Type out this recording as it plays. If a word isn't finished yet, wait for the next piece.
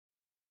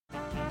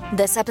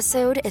This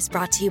episode is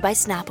brought to you by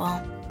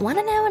Snapple. Want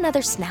to know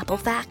another Snapple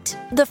fact?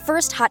 The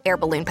first hot air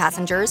balloon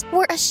passengers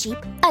were a sheep,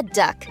 a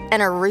duck,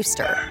 and a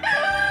rooster.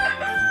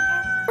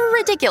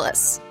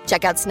 Ridiculous.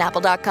 Check out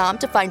Snapple.com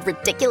to find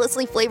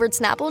ridiculously flavored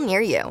Snapple near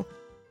you.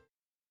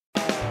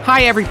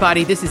 Hi,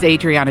 everybody. This is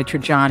Adriana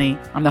Trajani.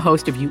 I'm the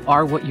host of You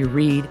Are What You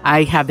Read.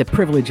 I have the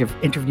privilege of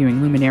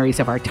interviewing luminaries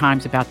of our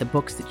times about the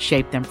books that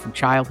shaped them from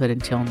childhood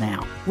until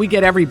now. We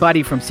get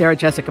everybody from Sarah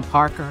Jessica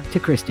Parker to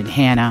Kristen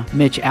Hanna,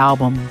 Mitch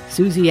Albom,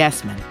 Susie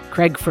Essman,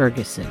 Craig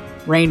Ferguson,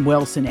 Rainn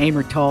Wilson,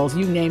 Amor Tolls,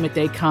 you name it,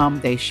 they come,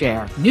 they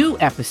share. New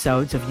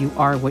episodes of You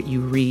Are What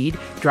You Read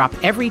drop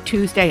every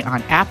Tuesday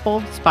on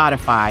Apple,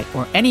 Spotify,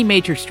 or any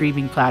major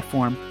streaming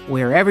platform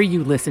wherever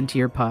you listen to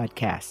your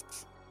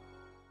podcasts.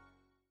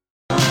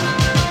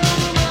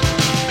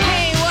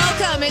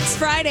 It's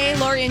Friday.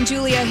 Lori and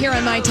Julia here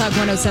on My Talk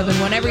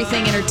 1071.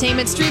 Everything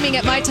Entertainment streaming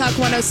at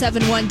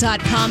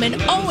MyTalk1071.com and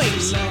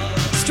always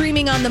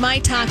streaming on the My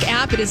Talk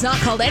app. It is not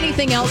called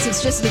anything else.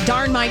 It's just the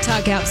darn My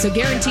Talk app. So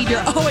guaranteed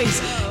you're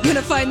always going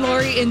to find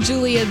Lori and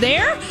Julia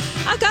there.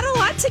 I've got a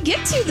lot to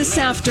get to this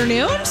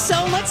afternoon. So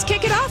let's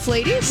kick it off,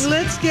 ladies.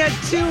 Let's get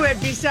to it.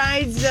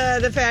 Besides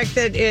the fact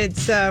that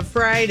it's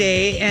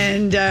Friday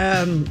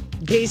and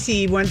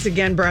Casey once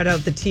again brought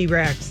out the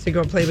T-Rex to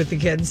go play with the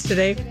kids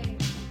today.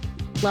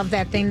 Love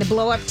that thing, the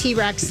blow-up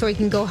T-Rex so he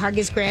can go hug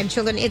his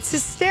grandchildren. It's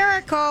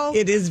hysterical.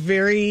 It is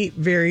very,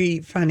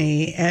 very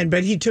funny.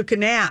 But he took a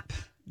nap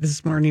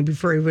this morning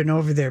before he went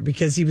over there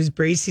because he was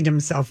bracing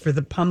himself for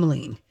the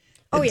pummeling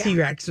the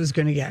T-Rex was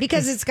going to get.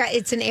 Because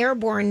it's an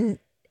airborne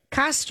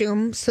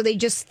costume, so they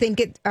just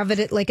think of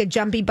it like a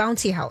jumpy,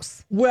 bouncy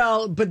house.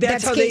 Well, but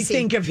that's how Casey. they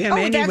think of him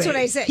anyway. That's what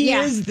I said. He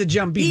is the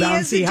jumpy,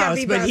 bouncy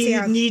house, but he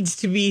needs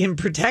to be in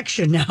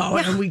protection now,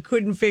 and we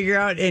couldn't figure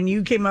out, and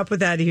you came up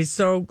with that. He's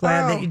so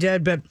glad that you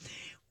did, but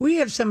we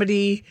have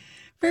somebody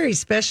very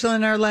special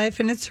in our life,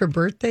 and it's her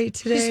birthday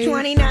today. She's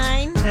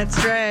 29.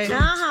 That's right.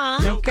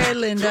 Uh-huh. Okay,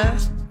 Linda.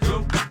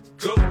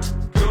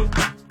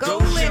 Go,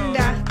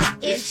 Linda.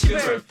 It's your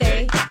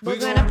birthday. We're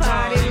going to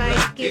party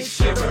like it's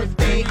your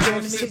birthday.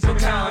 People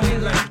party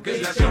like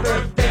it's your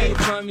birthday.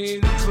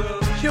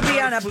 She'll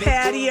be on a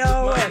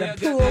patio at a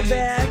pool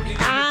deck.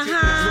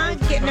 Uh-huh.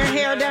 Getting her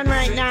hair done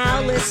right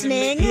now,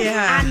 listening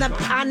on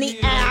the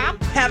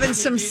app. Having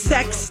some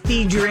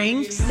sexy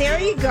drinks. There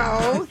you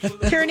go.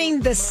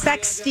 Turning the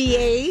sexy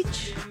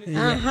age.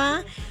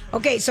 Uh-huh.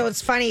 Okay, so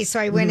it's funny.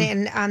 So I went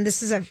in.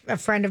 This is a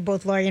friend of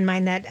both Lori and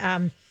mine that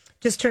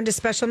just turned a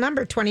special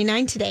number,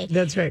 29 today.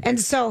 That's right. And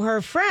so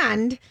her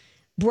friend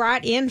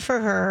brought in for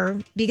her,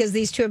 because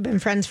these two have been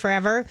friends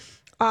forever,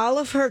 all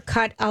of her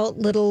cut out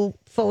little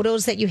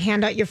photos that you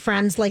hand out your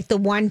friends, like the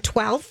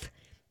 1/12th.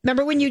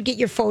 Remember when you'd get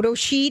your photo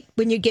sheet,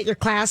 when you get your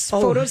class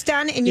photos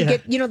done, and you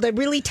get, the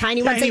really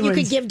tiny ones that you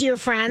could give to your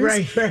friends?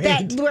 Right.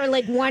 That were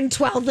like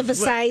 1/12th of a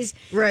size.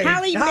 Right.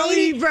 Holly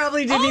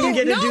probably didn't even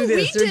get to do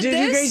this. We did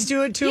you guys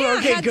do it too? Yeah,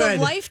 okay, had good.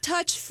 the Life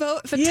Touch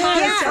photographer.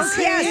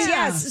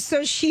 Yes.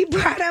 So she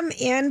brought them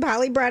in.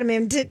 Polly brought them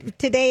in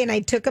today, and I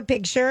took a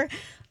picture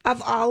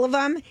of all of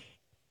them.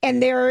 And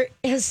they're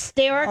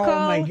hysterical.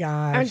 Oh my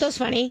gosh. Aren't those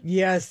funny?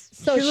 Yes.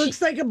 So she looks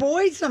like a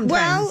boy sometimes.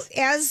 Well,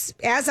 as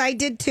I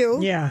did too.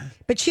 Yeah.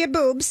 But she had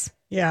boobs.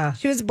 Yeah.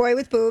 She was a boy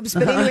with boobs.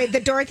 But anyway,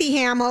 the Dorothy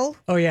Hamill.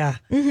 Oh, yeah.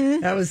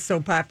 Mm-hmm. That was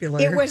so popular.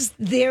 It was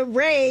their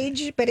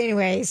rage. But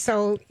anyway,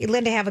 so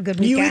Linda, have a good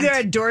weekend. You either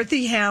had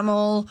Dorothy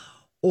Hamill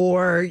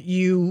or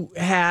you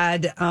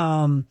had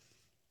Farrah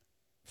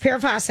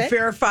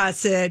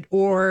Fawcett,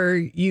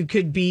 or you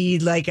could be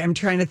like, I'm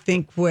trying to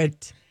think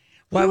what...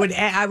 Well,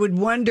 I would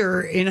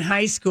wonder in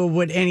high school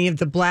what any of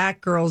the black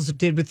girls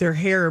did with their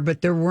hair, but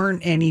there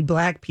weren't any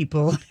black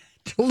people to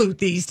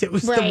Duluth East. It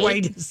was the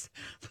whitest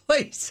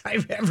place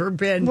I've ever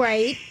been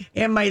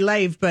in my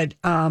life. But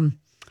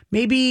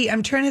maybe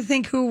I'm trying to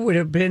think who would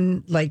have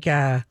been like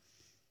a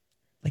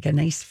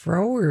nice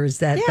fro, or is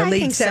that the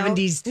late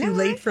 70s too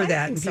late for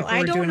that? And people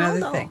were doing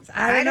other things.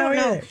 I don't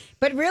know.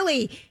 But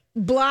really,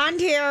 blonde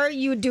hair,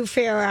 you do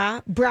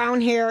Farrah. Brown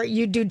hair,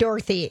 you do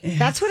Dorothy.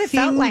 That's what it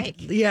felt like.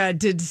 Yeah, it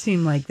did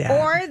seem like that.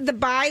 Or the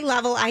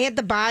bi-level. I had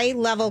the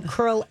bi-level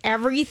curl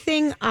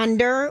everything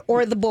under,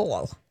 or the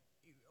bowl.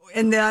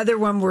 And the other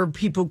one where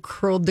people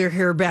curled their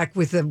hair back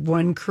with a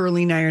one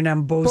curling iron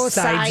on both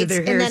sides of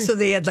their hair. So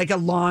they had like a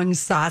long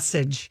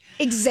sausage.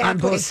 Exactly. On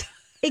both sides.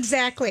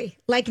 Exactly.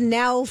 Like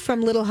Nell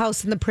from Little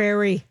House on the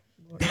Prairie.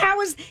 That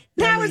was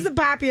the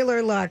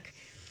popular look.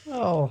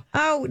 Oh,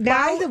 now,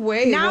 by the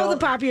way, the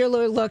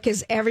popular look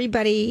is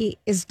everybody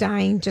is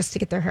dying just to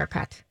get their hair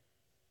cut.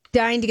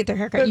 Dying to get their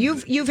hair cut.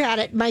 You've had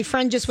it. My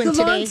friend just went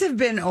today. Salons have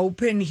been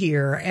open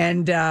here,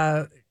 and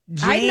Jane,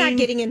 I'm not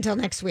getting in until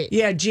next week.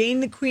 Yeah, Jane,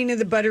 the queen of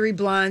the buttery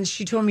blondes,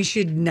 she told me she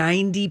had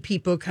 90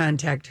 people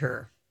contact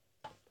her.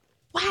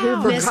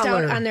 Wow, missed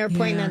out on their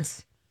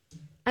appointments. Yeah.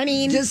 I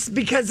mean, just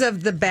because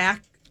of the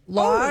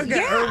backlog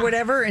or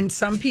whatever, and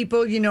some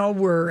people,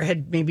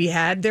 had maybe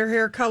had their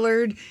hair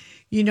colored.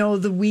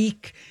 The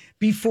week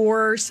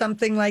before,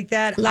 something like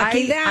that.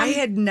 Lucky them. I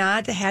had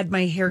not had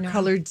my hair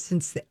colored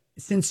since the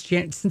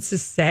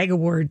SAG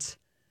Awards.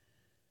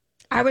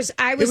 I was.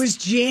 It was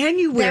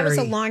January. That was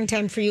a long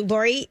time for you,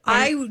 Lori.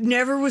 I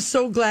never was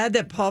so glad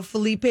that Paul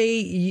Felipe,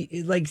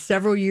 like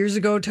several years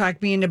ago,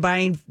 talked me into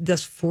buying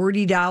this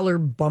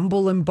 $40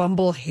 Bumble and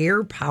Bumble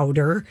hair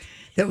powder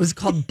that was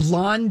called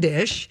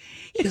Blondish.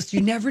 He goes, you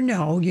never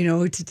know,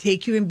 to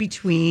take you in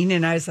between.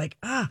 And I was like,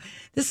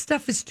 this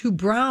stuff is too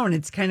brown.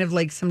 It's kind of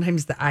like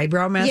sometimes the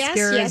eyebrow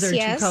mascaras are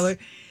too color.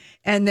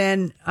 And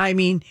then,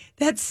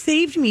 that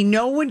saved me.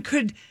 No one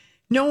could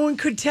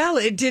tell.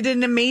 It did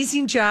an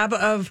amazing job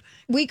of.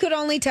 We could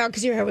only tell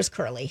because your hair was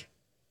curly.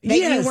 That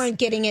you weren't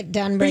getting it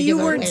done regularly. But you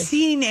weren't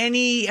seeing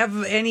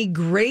any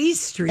gray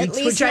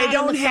streaks, which I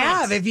don't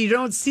have. If you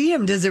don't see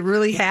them, does it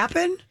really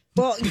happen?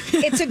 Well,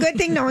 it's a good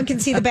thing no one can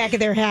see the back of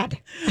their head.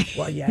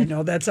 Well, yeah, I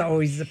know that's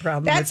always the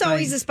problem. That's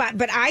always the spot.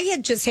 But I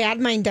had just had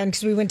mine done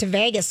because we went to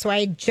Vegas, so I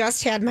had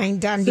just had mine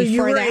done so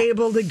before that. You were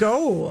able to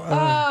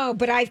go.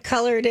 But I've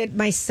colored it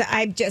myself.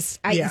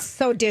 It's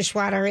so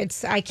dishwater.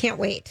 I can't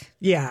wait.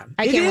 Yeah,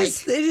 I can't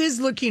wait. It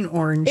is looking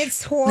orange.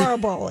 It's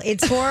horrible.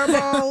 It's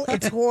horrible.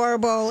 It's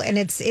horrible, and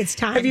it's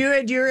time. Have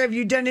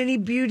you done any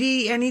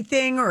beauty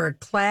anything or a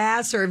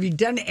class, or have you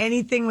done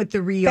anything with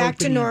the reopening? Back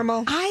to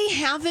normal. I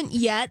haven't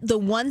yet. The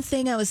one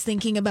thing I was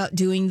thinking about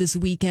doing this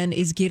weekend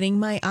is getting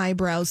my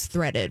eyebrows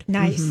threaded.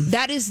 Nice. Mm-hmm.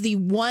 That is the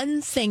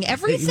one thing.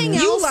 Everything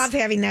else. You love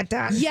having that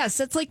done. Yes,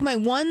 that's like my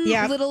one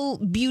little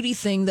beauty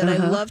thing that I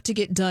love to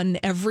get done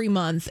every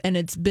month, and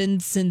it's been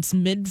since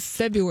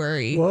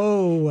mid-February.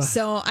 Whoa.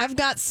 So I've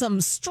got some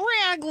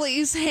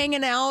stragglies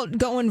hanging out,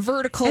 going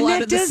vertical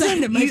out of the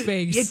side of my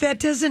face. That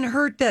doesn't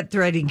hurt, that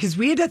threading, because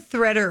we had a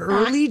threader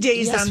early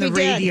days on the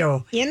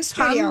radio. In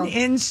studio.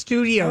 In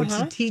studio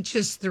to teach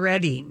us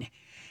threading.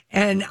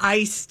 And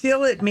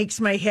it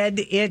makes my head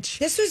itch.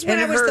 This was when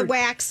I was the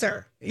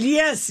waxer.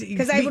 Yes.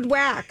 Because I would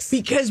wax.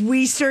 Because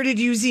we started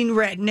using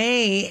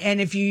Retin-A, and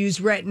if you use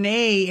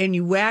Retin-A and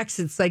you wax,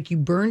 it's like you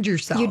burned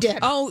yourself. You did.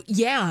 Oh,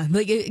 yeah.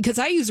 Because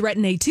I use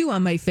Retin-A too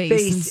on my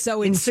face. And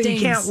so it stings. So you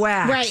can't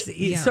wax. Right.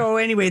 Yeah. So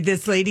anyway,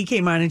 this lady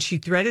came on and she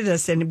threaded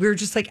us, and we were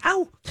just like,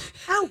 ow,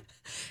 ow.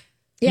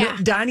 Yeah.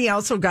 Donnie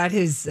also got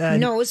his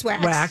nose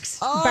waxed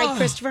by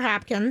Christopher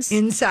Hopkins.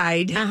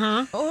 Inside.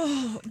 Uh-huh.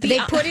 Oh, they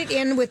put it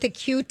in with a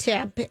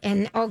Q-tip,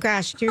 and oh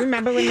gosh, do you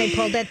remember when they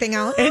pulled that thing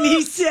out? And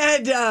he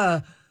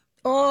said,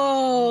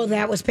 oh,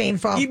 that was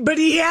painful. But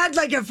he had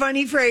like a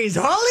funny phrase,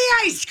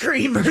 holy ice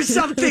cream or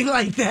something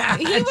like that.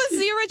 He was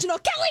the original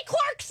Kelly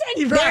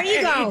Clarkson. There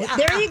you go.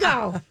 There you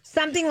go.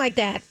 Something like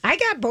that. I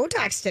got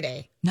Botox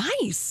today.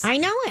 Nice. I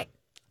know it.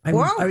 I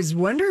was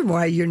wondering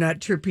why you're not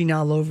tripping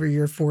all over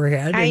your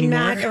forehead I'm anymore.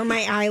 not, or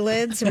my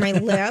eyelids, or my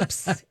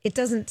lips. It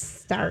doesn't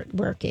start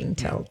working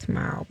till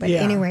tomorrow. But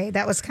anyway,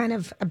 that was kind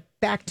of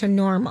back to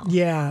normal.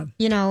 Yeah.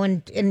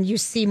 And you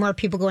see more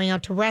people going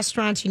out to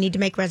restaurants. You need to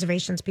make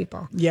reservations,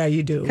 people. Yeah,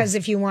 you do. Because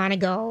if you want to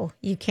go,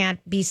 you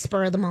can't be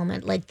spur of the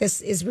moment. Like, this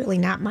is really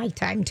not my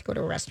time to go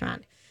to a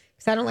restaurant.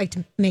 Because I don't like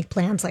to make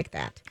plans like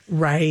that.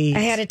 Right.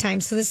 Ahead of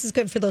time. So this is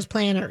good for those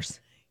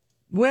planners.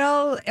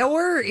 Well,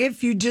 or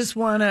if you just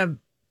want to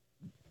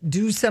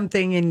do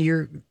something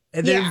in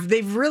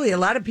they've really, a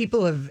lot of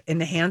people have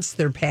enhanced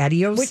their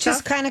patio which stuff,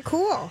 is kind of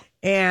cool.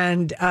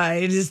 And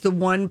it is the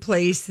one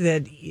place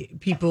that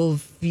people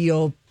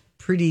feel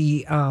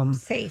pretty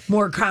safe,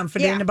 more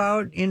confident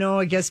about,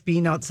 I guess,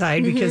 being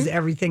outside because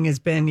everything has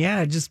been,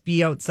 just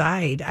be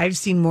outside. I've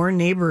seen more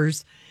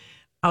neighbors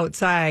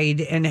outside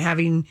and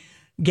having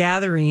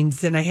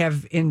gatherings than I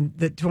have in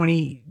the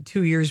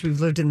 22 years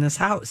we've lived in this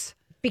house.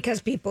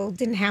 Because people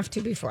didn't have to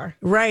before.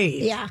 Right.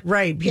 Yeah.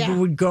 Right. People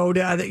would go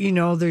to other,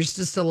 there's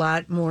just a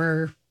lot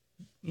more,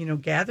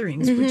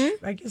 gatherings, which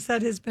I guess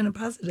that has been a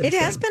positive. It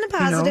has been a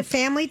positive.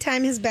 Family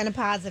time has been a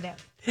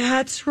positive.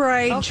 That's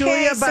right. Okay,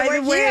 Julia, so by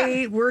the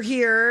way, we're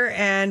here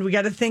and we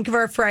got to think of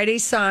our Friday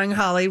song,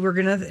 Holly. We're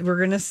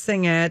gonna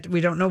sing it. We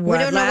don't know what.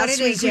 We don't know Last what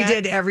it week is we yet.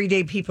 did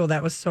Everyday People.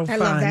 That was so fun. I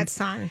love that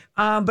song.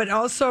 But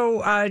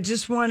also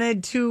just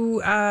wanted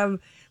to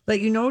let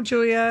you know,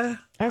 Julia,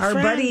 our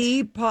friend.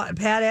 buddy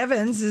Pat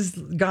Evans is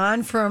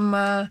gone from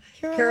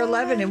Care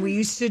 11, and we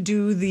used to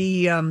do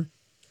the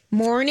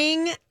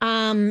morning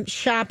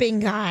shopping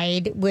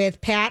guide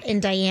with Pat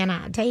and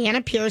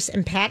Diana Pierce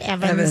and Pat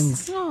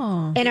Evans.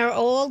 And our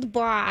old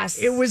boss.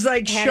 It was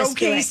like had us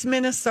do Showcase it.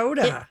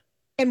 Minnesota.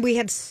 And we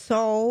had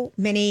so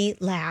many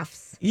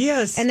laughs.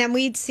 Yes. And then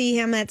we'd see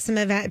him at some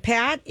event.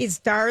 Pat is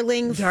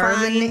darling,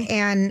 fun,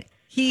 and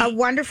a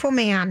wonderful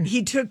man.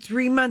 He took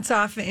 3 months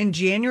off in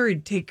January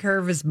to take care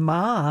of his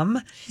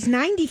mom. He's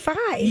 95.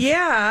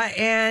 Yeah,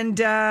 and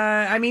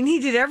he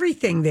did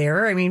everything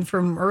there.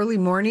 From early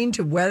morning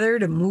to weather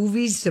to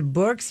movies to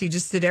books, he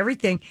just did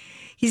everything.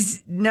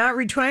 He's not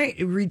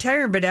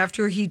retiring, but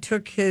after he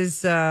took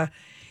his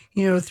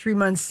 3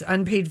 months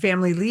unpaid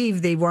family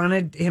leave, they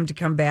wanted him to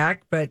come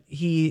back, but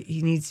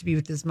he needs to be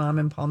with his mom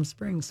in Palm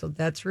Springs, so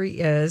that's where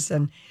he is.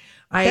 And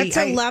that's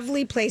a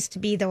lovely place to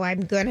be, though.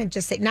 I'm going to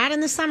just say, not in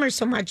the summer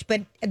so much,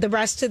 but the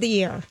rest of the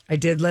year. I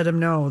did let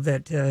him know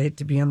that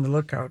to be on the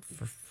lookout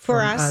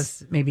for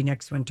us maybe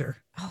next winter.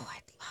 Oh,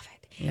 I'd love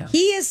it. Yeah.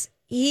 He is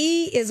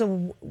he is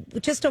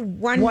just a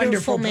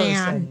wonderful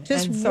man. person.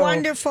 Just And so-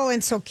 wonderful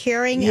and so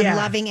caring and Yeah.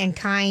 loving and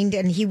kind,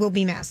 and he will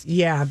be missed.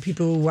 Yeah,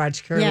 people who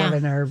watch Care Yeah.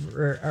 11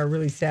 are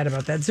really sad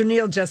about that. So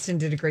Neil Justin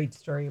did a great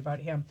story about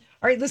him.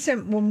 All right,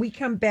 listen, when we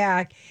come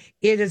back,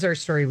 it is our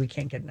story we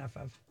can't get enough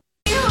of.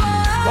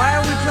 Why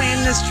are we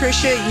playing this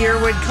Trisha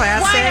Yearwood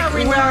classic? Why are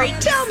we, Well, Lori?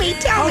 Tell me.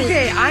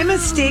 Okay, I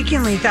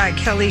mistakenly thought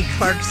Kelly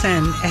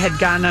Clarkson had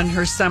gone on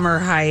her summer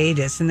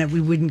hiatus and that we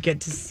wouldn't get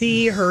to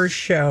see her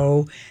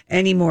show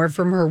anymore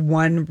from her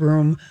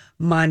one-room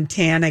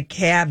Montana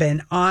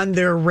cabin on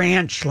their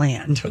ranch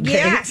land. Okay?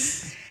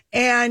 Yes.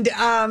 And,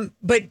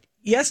 but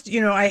yes,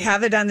 I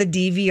have it on the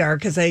DVR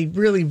because I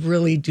really,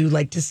 really do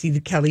like to see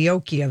the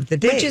karaoke of the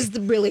day. Which is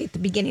really at the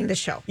beginning of the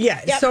show.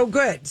 Yeah, Yep. so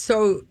good.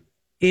 So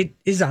it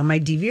is on my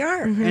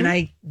DVR and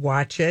I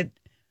watch it.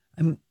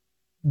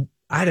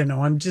 I don't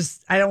know.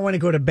 I don't want to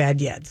go to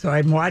bed yet. So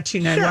I'm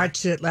watching. Sure. I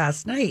watched it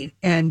last night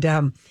and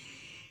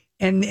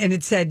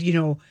it said,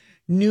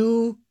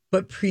 new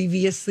but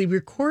previously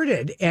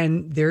recorded.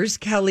 And there's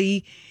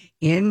Kelly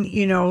in,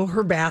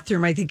 her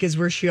bathroom, I think is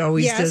where she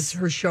always Yes. does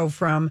her show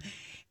from.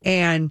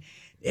 And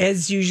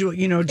as usual,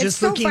 just It's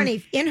so looking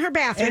funny. In her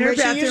bathroom, In her where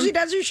bathroom. she usually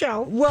does her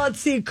show. Well,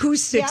 it's the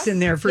acoustics Yes. in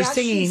there for Yes,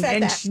 she singing said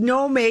and that.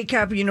 no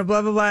makeup, blah,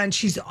 blah, blah. And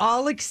she's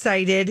all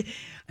excited,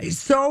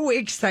 so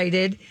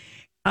excited.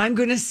 I'm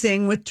going to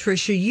sing with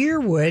Trisha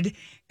Yearwood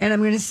and I'm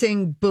going to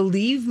sing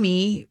Believe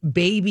Me,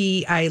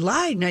 Baby, I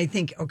Lied. And I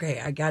think,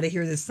 okay, I got to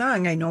hear this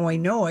song. I know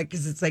it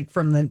because it's like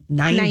from the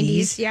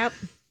 90s. Yep.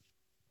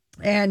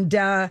 And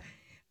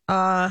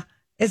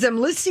as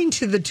I'm listening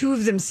to the two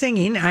of them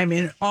singing, I'm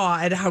in awe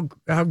at how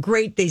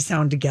great they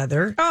sound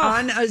together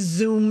on a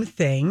Zoom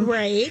thing.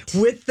 Right.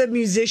 With the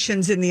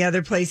musicians in the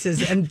other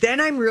places. And then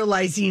I'm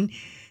realizing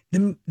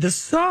the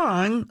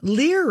song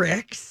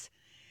lyrics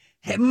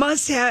she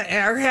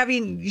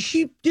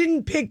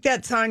didn't pick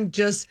that song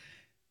just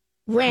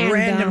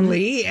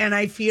randomly. And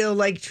I feel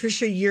like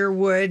Trisha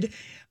Yearwood,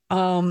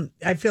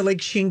 I feel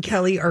like she and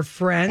Kelly are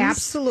friends.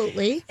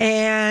 Absolutely.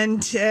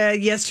 And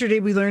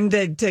yesterday we learned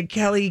that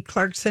Kelly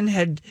Clarkson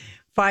had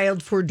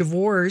filed for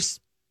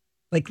divorce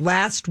like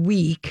last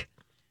week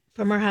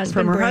From her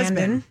husband,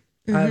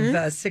 Brandon.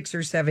 of 6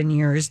 or 7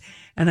 years.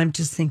 And I'm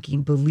just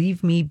thinking,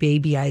 Believe Me,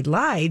 Baby, I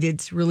Lied.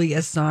 It's really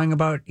a song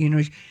about,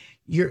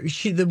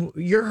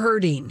 you're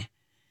hurting.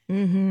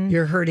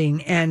 You're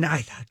hurting. And I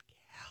thought,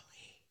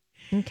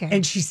 Okay.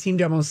 and she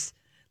seemed almost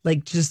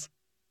like just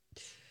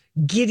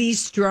giddy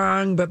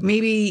strong, but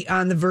maybe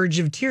on the verge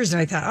of tears.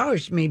 And I thought, oh,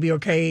 maybe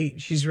okay,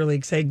 she's really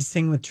excited to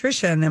sing with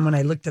Trisha. And then when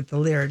I looked at the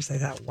lyrics, I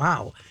thought,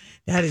 wow,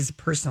 that is a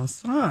personal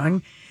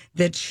song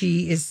that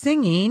she is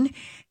singing.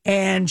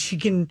 And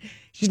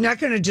she's not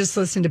going to just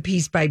listen to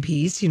piece by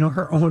piece,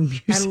 her own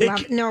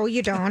music. No,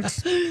 you don't.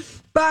 Isn't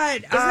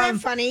But that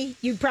funny?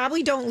 You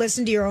probably don't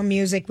listen to your own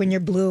music when you're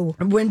blue.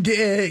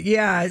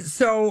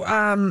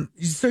 So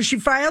she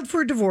filed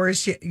for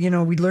divorce. We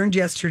learned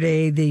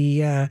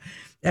yesterday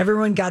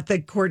everyone got the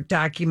court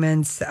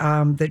documents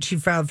that she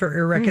filed for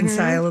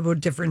irreconcilable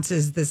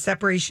differences. The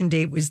separation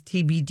date was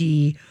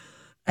TBD,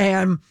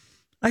 and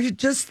I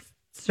just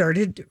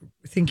started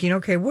thinking,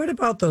 okay, what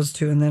about those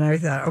two? And then I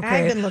thought, okay,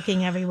 I've been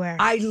looking everywhere.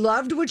 I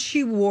loved what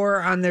she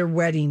wore on their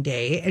wedding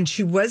day, and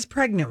she was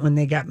pregnant when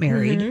they got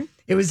married.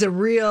 It was a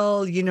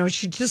real,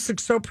 she just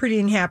looked so pretty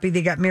and happy.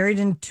 They got married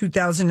in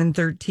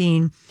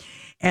 2013,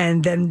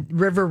 and then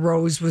River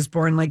Rose was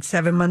born like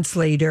 7 months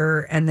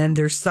later, and then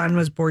their son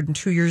was born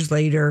 2 years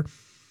later.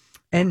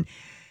 And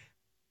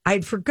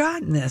I'd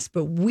forgotten this,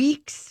 but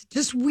weeks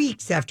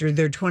after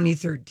their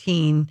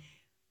 2013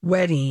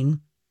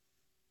 wedding,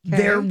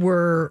 there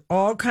were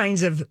all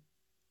kinds of,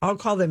 I'll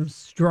call them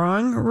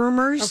strong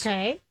rumors.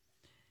 Okay.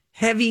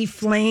 Heavy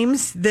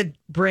flames that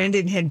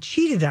Brandon had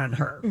cheated on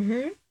her.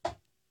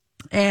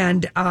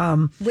 And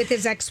With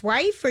his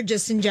ex-wife or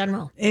just in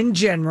general? in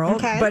general,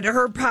 Okay. but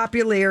her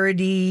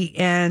popularity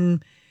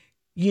and,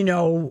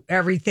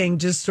 everything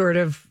just sort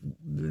of,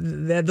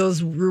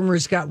 those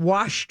rumors got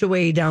washed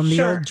away down the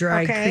Sure. old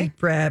dry Okay.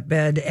 creek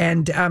bed.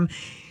 And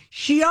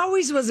she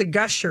always was a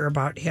gusher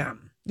about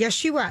him. Yes,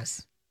 she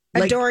was.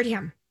 Like- Adored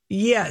him.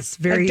 Yes,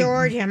 very.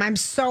 Adored him. I'm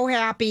so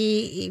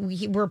happy.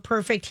 We're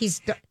perfect.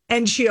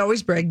 And she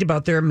always bragged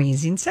about their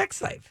amazing sex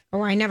life.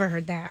 Oh, I never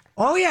heard that.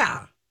 Oh,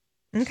 yeah.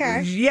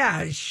 Okay.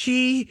 Yeah,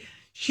 she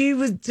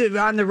was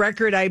on the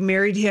record. I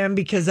married him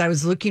because I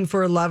was looking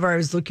for a lover. I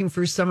was looking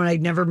for someone.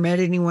 I'd never met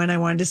anyone I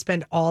wanted to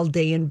spend all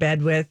day in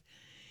bed with.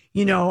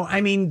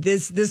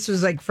 This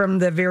was like from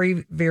the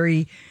very,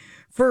 very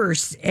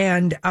first.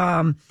 And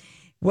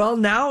well,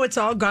 now it's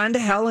all gone to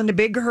hell in a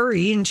big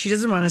hurry, and she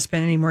doesn't want to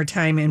spend any more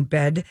time in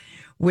bed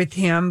with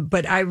him.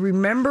 But I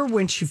remember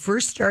when she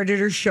first started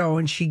her show,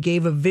 and she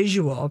gave a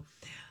visual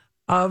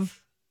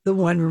of the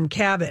one-room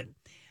cabin.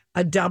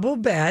 A double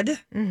bed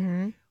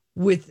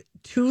with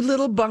two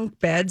little bunk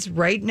beds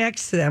right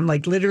next to them.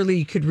 Like literally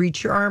you could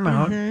reach your arm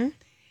out.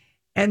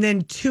 and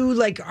then 2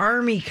 like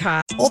army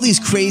cops. All these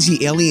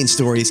crazy alien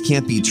stories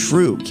can't be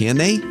true, can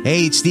they?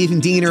 Hey, it's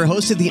Stephen Diener,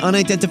 host of the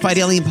Unidentified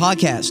Alien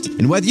Podcast.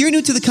 And whether you're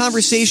new to the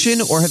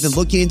conversation or have been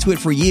looking into it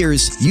for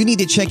years, you need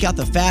to check out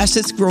the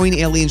fastest growing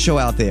alien show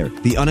out there,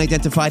 the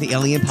Unidentified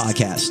Alien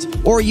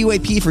Podcast, or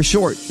UAP for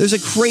short. There's a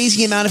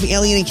crazy amount of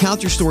alien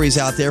encounter stories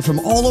out there from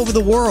all over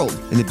the world.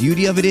 And the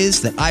beauty of it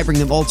is that I bring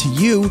them all to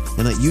you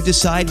and let you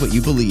decide what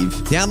you believe.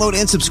 Download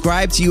and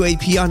subscribe to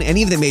UAP on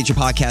any of the major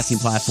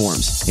podcasting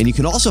platforms. And you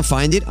can also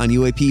find it on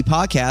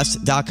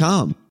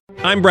UAPpodcast.com.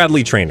 I'm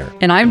Bradley Trainer.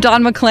 And I'm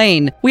Don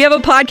McClain. We have a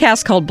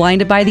podcast called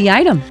Blinded by the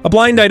Item. A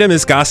blind item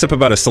is gossip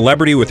about a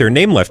celebrity with their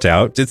name left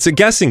out. It's a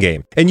guessing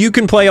game, and you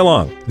can play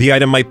along. The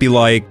item might be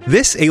like,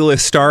 this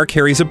A-list star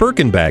carries a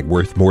Birkin bag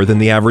worth more than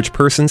the average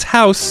person's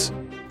house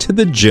to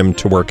the gym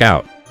to work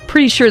out.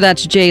 Pretty sure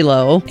that's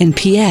J-Lo. And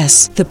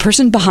P.S. the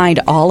person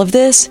behind all of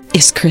this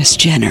is Kris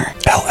Jenner,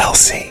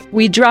 LLC.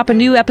 We drop a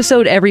new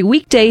episode every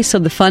weekday so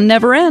the fun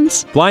never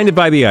ends. Blinded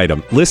by the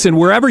Item. Listen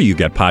wherever you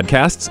get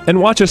podcasts and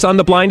watch us on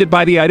the Blinded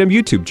by the Item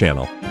YouTube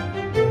channel.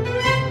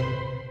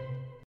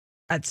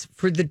 That's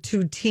for the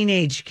 2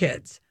 teenage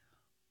kids,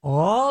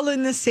 all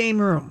in the same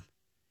room.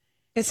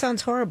 It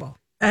sounds horrible.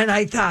 And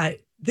I thought,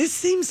 this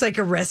seems like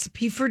a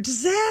recipe for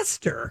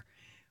disaster.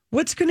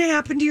 What's going to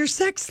happen to your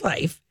sex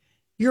life?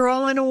 You're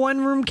all in a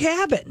 1-room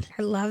cabin.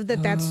 I love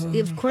that. That's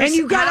of course. And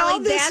you got Holly, all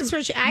this. That's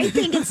where I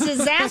think it's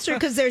disaster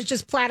because there's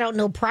just flat out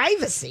no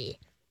privacy.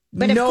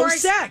 But of no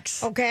course,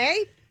 sex.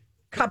 Okay.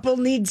 Couple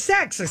need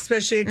sex,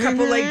 especially a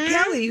couple like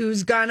Kelly,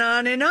 who's gone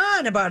on and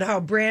on about how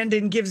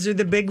Brandon gives her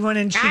the big one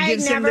and she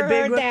gives him the big one. I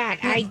never heard that.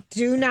 I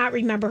do not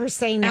remember her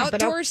saying that.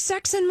 Outdoor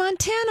sex in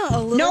Montana,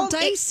 a little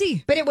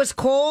dicey. But it was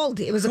cold.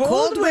 It was a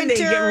cold when they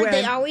get winter. wet.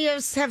 They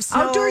always have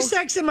snow. Outdoor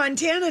sex in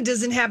Montana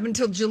doesn't happen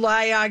until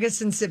July,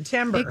 August, and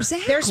September.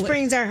 Exactly. Their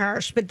springs are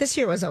harsh, but this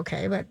year was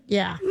okay. But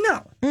yeah.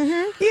 No.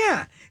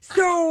 Yeah.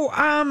 So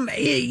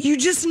you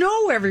just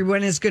know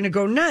everyone is going to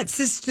go nuts.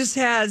 This just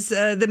has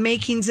the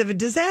makings of a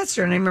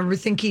disaster. And I remember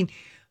thinking,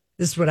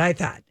 this is what I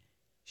thought.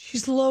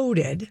 She's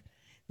loaded.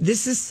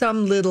 This is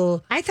some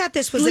little I thought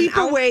this was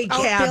sleepaway an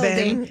cabin.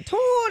 outbuilding.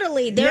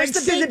 Totally. There's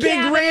Next the to big the big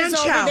cabin ranch is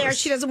over house. there.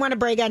 She doesn't want to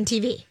brag on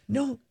TV.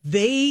 No,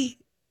 they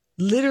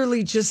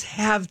literally just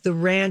have the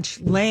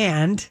ranch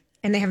land.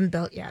 And they haven't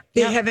built yet.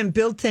 They haven't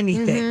built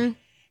anything.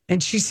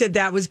 And she said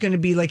that was going to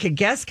be like a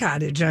guest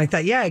cottage. And I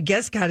thought, yeah, a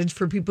guest cottage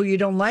for people you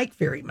don't like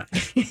very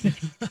much.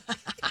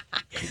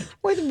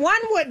 With 1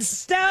 wood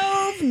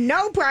stove,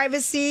 no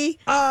privacy.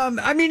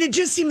 I mean, it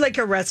just seemed like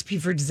a recipe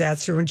for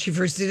disaster when she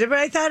first did it. But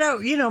I thought,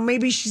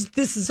 maybe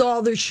this is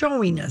all they're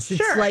showing us.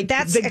 It's Sure, like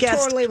that's the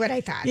guest. totally what I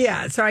thought.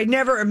 Yeah, so I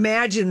never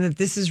imagined that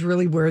this is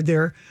really where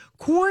they're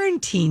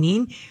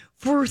quarantining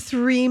for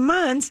 3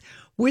 months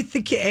with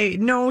the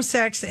no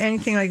sex,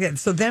 anything like that.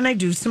 So then I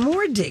do some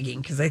more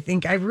digging because I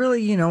think I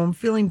really, I'm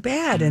feeling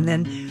bad. And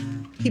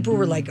then people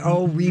were like,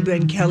 oh, Reba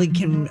and Kelly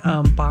can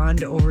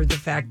bond over the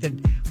fact that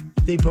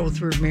they both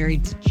were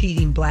married to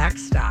cheating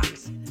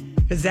Blackstocks.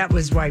 Because that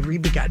was why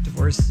Reba got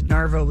divorced.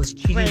 Narvo was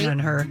cheating on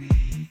her.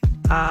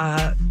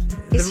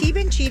 Has he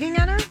been cheating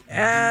on her?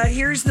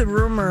 Here's the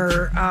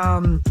rumor.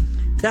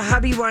 The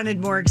hubby wanted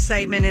more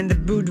excitement, and the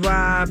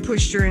boudoir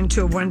pushed her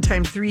into a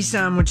one-time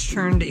threesome, which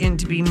turned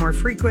into be more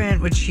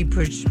frequent, which she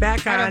pushed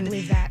back on. I don't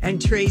believe that.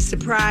 And Trey's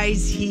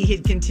surprise, he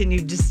had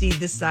continued to see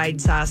the side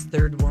sauce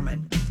third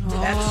woman.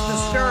 That's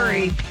the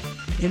story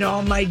in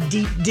all my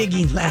deep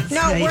digging last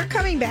night. No, we're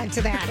coming back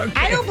to that. Okay.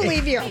 I don't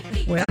believe you.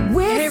 Well,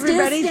 hey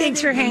everybody,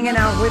 thanks for hanging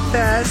out with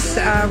us.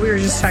 We were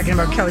just talking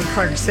about Kelly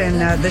Clarkson,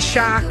 the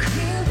shock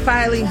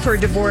filing for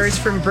divorce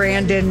from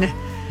Brandon,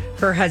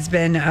 her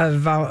husband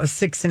of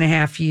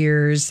 6.5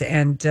 years,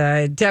 and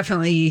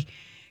definitely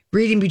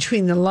reading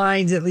between the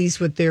lines, at least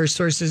what their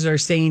sources are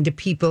saying to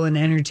People in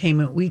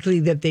Entertainment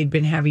Weekly, that they'd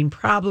been having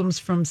problems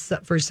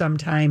for some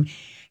time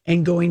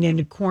and going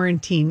into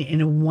quarantine in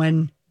a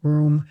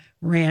 1-room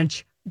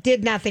ranch.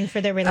 Did nothing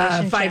for their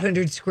relationship.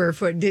 500 square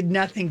foot, did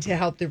nothing to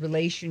help the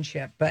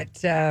relationship.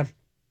 But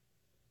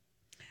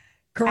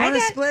Corona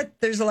split,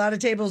 there's a lot of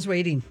tables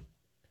waiting.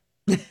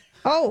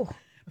 Oh.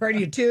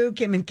 Party of 2,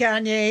 Kim and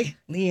Kanye,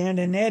 Leanne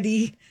and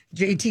Eddie,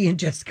 JT and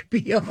Jessica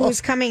Biel.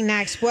 Who's coming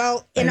next?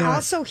 Well, and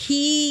also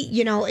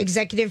he,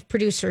 executive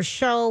producer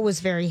show was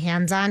very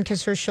hands-on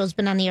because her show's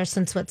been on the air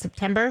since,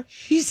 September?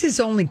 She's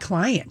his only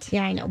client.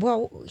 Yeah, I know.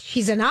 Well,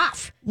 she's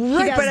enough.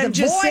 Right, but I'm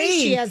just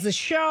saying. She has the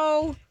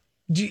show.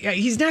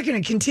 He's not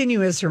going to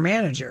continue as her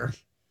manager.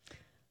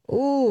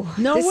 Ooh.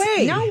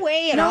 Way. No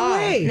way at all. No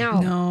way.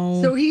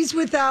 No. So he's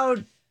without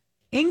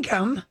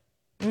income.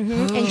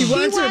 Mm-hmm. And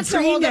she wants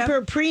to hold up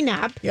her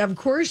prenup. Yeah, of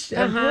course.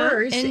 Of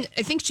course. And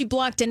I think she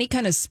blocked any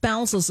kind of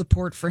spousal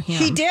support for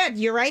him. She did.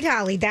 You're right,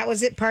 Holly. That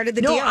was part of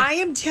the deal. No, I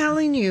am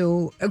telling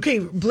you. Okay,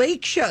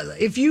 Blake,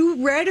 if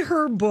you read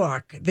her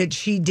book that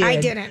she did.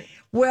 I didn't.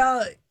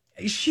 Well,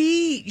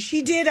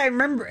 she did. I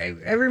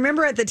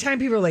remember at the time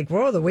people were like,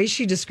 whoa, the way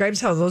she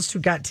describes how those two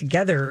got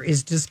together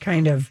is just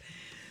kind of,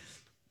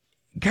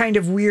 kind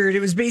of weird. It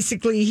was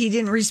basically he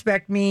didn't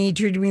respect me,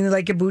 treated me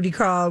like a booty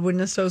call,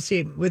 wouldn't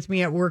associate with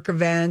me at work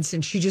events,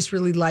 and she just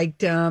really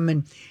liked him.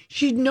 And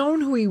she'd known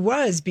who he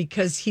was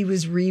because he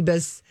was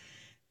Reba's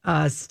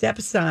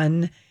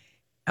stepson,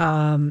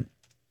 and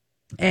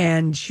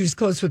she was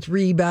close with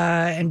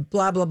Reba, and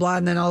blah blah blah.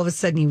 And then all of a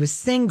sudden he was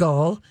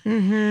single.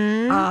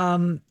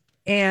 So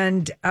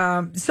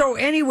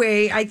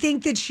anyway, I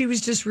think that she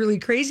was just really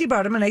crazy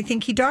about him, and I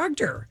think he dogged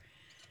her.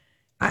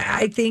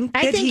 I think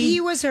he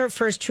was her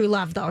first true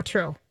love, though.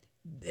 True.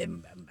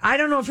 I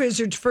don't know if it was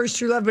her first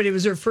true love, but it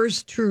was her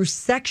first true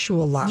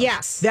sexual love.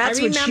 Yes, that's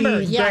I remember.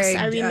 what she yes,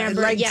 I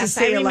remember. liked to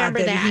say I remember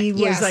a lot. That he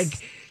was yes.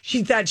 like,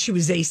 she thought she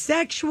was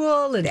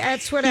asexual, and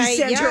that's what he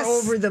sent her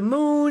over the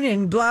moon,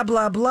 and blah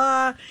blah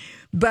blah.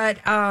 But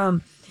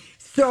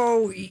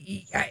so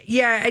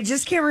yeah, I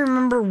just can't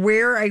remember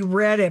where I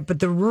read it, but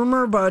the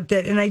rumor about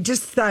that, and I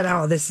just thought,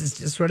 oh, this is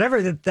just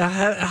whatever. That the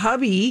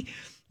hubby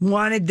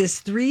wanted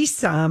this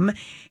threesome,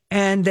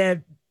 and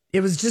that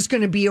it was just going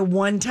to be a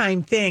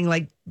one-time thing,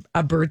 like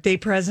a birthday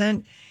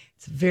present.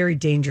 It's a very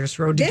dangerous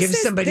road to give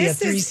somebody a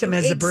threesome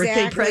as a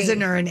birthday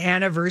present or an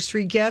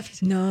anniversary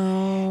gift.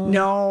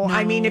 No.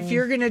 I mean, if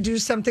you're going to do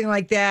something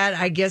like that,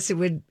 I guess it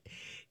would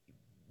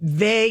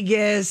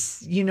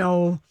Vegas,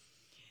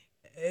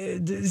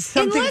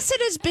 Unless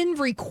it has been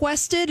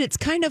requested, it's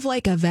kind of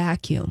like a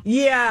vacuum.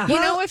 Yeah.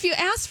 If you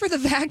ask for the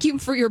vacuum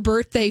for your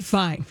birthday,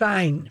 fine.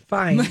 Fine,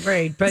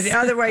 right. But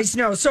otherwise,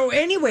 no. So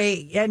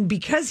anyway, and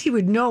because he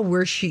would know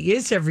where she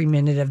is every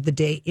minute of the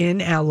day in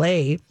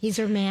LA. He's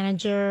her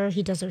manager.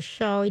 He does her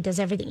show. He does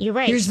everything. You're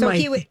right.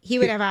 He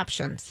would have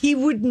options. He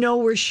would know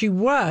where she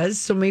was.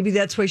 So maybe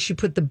that's why she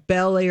put the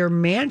Bel Air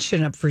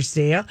mansion up for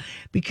sale,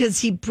 because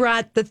he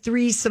brought the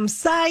threesome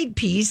side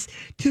piece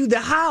to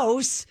the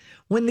house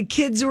when the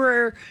kids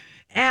were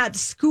at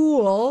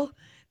school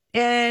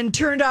and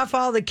turned off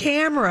all the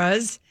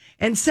cameras,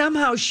 and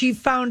somehow she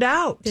found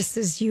out. This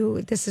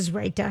is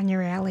right down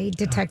your alley,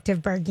 Detective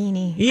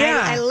Barghini.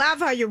 Yeah. I love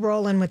how you're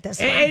rolling with this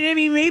one. And I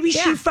mean, maybe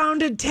she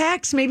found a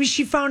text. Maybe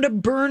she found a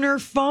burner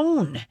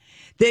phone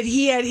that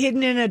he had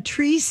hidden in a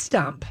tree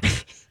stump.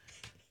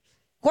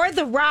 Or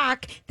the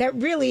rock that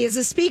really is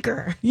a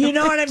speaker. You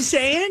know what I'm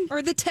saying?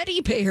 Or the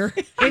teddy bear.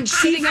 And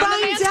she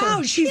finds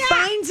out. She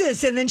finds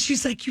this. And then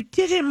she's like, you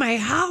did it in my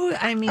house.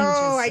 I mean,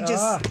 Well,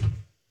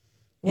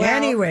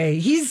 anyway,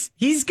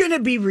 he's going to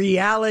be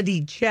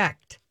reality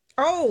checked.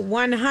 Oh,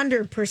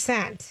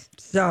 100%.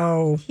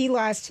 So he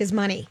lost his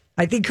money.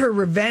 I think her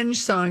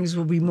revenge songs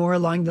will be more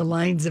along the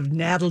lines of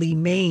Natalie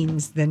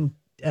Maines than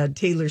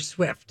Taylor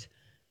Swift.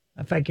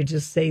 If I could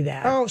just say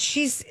that. Oh,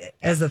 she's...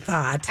 As a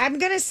thought. I'm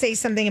going to say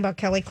something about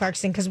Kelly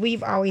Clarkson, because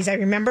I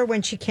remember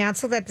when she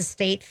canceled at the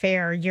State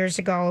Fair years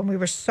ago, and we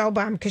were so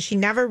bummed because she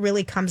never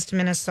really comes to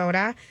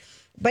Minnesota.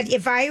 But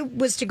if I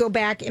was to go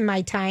back in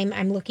my time,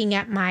 I'm looking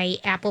at my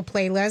Apple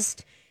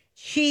playlist.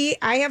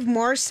 I have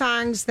more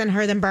songs than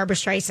Barbra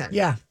Streisand.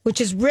 Yeah. Which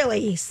is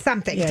really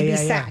something to be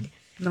said.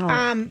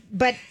 No.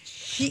 But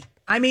she...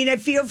 I mean, I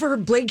feel for her.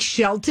 Blake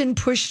Shelton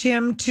pushed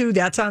him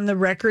that's on the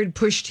record,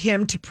 pushed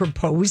him to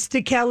propose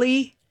to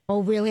Kelly. Oh,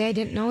 really? I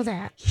didn't know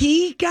that.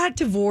 He got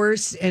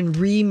divorced and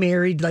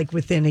remarried like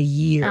within a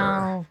year.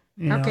 Oh,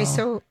 okay.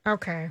 So,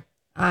 okay.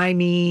 I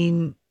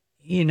mean,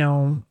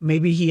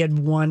 maybe he had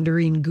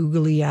wandering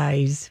googly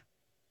eyes.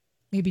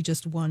 Maybe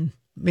just one.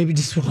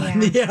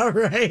 Yeah,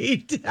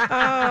 right.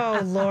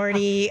 Oh,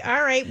 Lordy.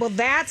 All right. Well,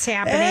 that's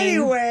happening.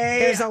 Anyway.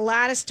 There's a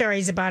lot of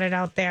stories about it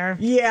out there.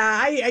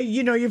 Yeah, I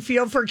you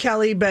feel for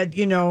Kelly, but,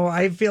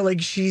 I feel like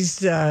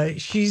she's going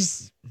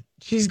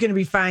to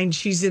be fine.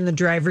 She's in the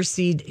driver's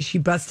seat. She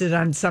busted him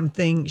on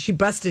something.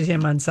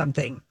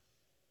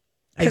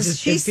 Because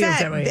she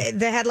said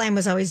the headline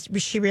was always,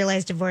 she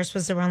realized divorce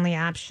was her only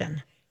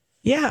option.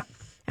 Yeah.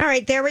 All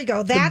right, there we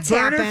go. That's the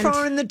burner happened.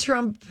 phone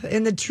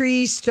in the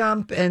tree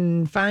stump,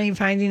 and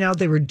finding out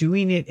they were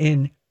doing it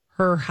in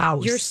her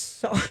house. You're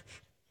so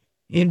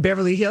in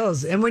Beverly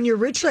Hills. And when you're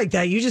rich like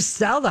that, you just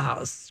sell the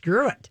house.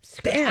 Screw it.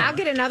 Bam. I'll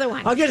get another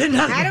one.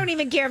 I don't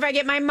even care if I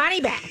get my money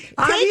back.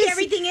 Take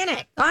everything in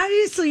it.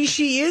 Obviously,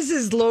 she is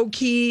as low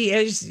key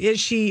as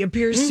she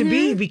appears to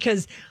be,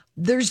 because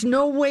there's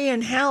no way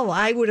in hell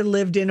I would have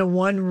lived in a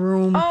one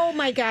room. Oh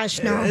my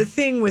gosh, no.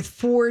 Thing with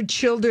 4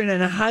 children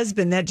and a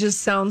husband. That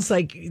just sounds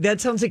like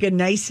a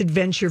nice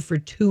adventure for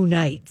 2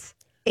 nights.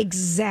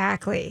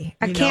 Exactly.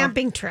 A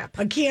camping trip.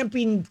 A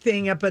camping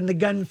thing up in the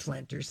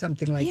Gunflint or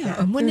something like that.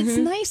 And when it's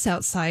nice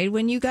outside,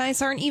 when you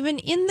guys aren't even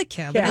in the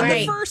cabin in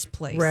the first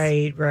place.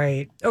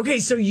 Right. Okay,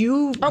 so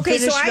I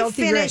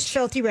finished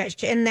Filthy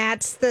Rich, and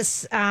that's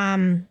this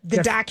the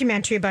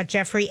documentary about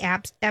Jeffrey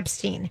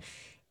Epstein.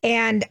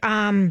 And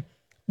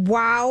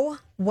wow,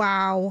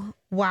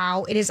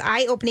 it is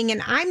eye-opening.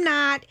 And I'm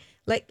not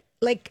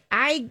like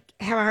I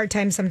have a hard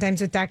time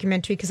sometimes with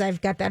documentary because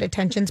I've got that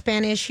attention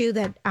span issue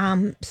that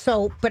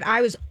but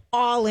I was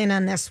all in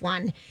on this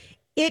one.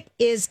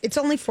 It's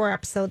only 4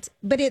 episodes,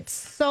 but it's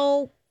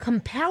so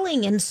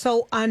compelling and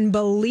so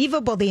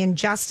unbelievable, the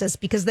injustice,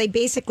 because they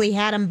basically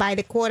had him by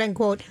the quote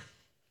unquote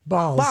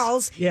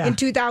balls. Yeah. in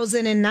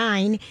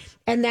 2009.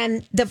 And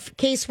then the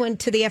case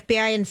went to the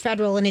FBI and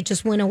federal, and it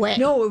just went away.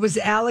 No, it was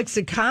Alex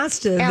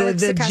Acosta,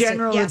 Alex the Acosta,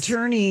 general yes.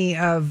 attorney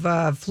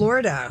of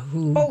Florida.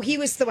 Who? He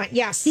was the one.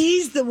 Yes.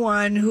 He's the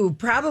one who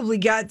probably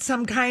got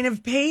some kind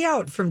of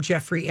payout from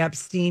Jeffrey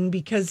Epstein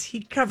because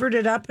he covered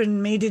it up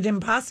and made it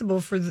impossible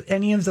for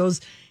any of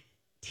those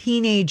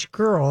teenage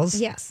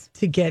girls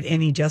to get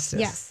any justice.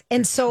 Yes.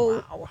 And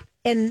so,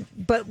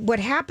 but what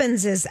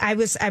happens is I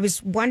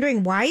was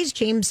wondering, why is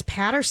James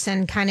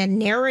Patterson kind of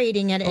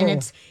narrating it?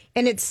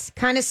 And it's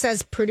kind of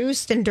says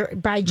produced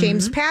by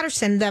James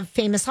Patterson, the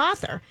famous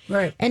author.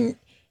 Right. And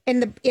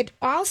it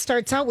all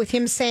starts out with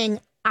him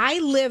saying, I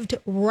lived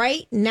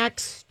right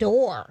next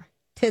door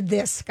to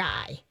this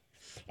guy.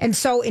 And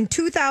so in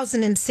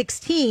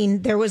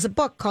 2016, there was a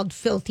book called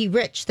Filthy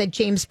Rich that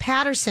James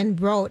Patterson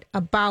wrote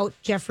about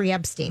Jeffrey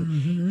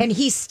Epstein. And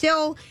he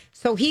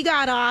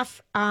got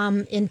off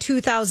in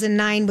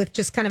 2009 with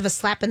just kind of a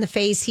slap in the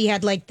face. He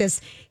had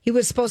he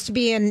was supposed to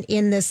be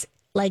in this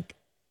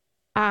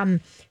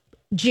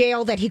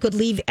jail that he could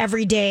leave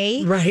every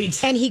day.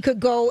 Right. And he could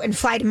go and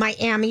fly to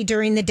Miami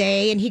during the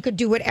day, and he could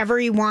do whatever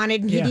he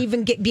wanted. And he'd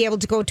even be able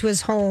to go to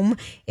his home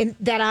in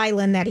that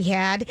island that he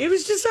had. It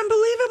was just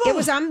unbelievable. It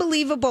was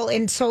unbelievable.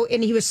 And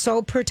he was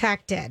so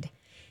protected,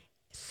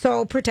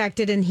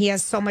 and he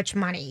has so much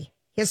money.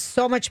 He has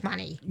so much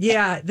money.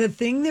 Yeah. The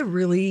thing that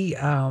really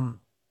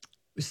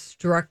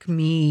struck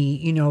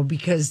me,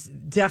 because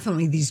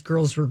definitely these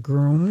girls were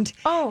groomed.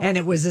 And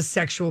it was a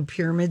sexual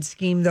pyramid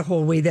scheme the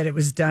whole way that it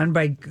was done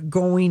by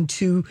going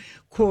to,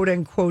 quote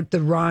unquote,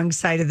 the wrong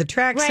side of the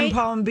tracks in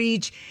Palm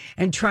Beach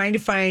and trying to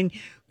find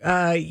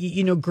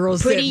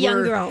girls pretty that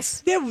young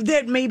girls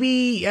that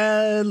maybe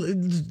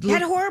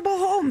had horrible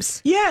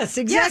homes. Yes,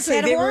 exactly.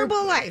 Yes, had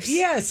horrible lives.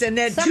 Yes, and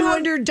that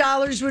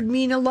 $200 would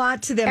mean a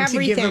lot to them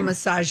to give a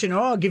massage. And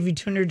I'll give you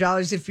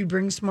 $200 if you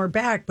bring some more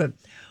back. But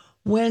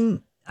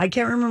when I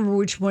can't remember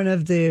which one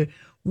of the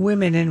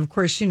women, and of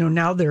course,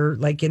 now they're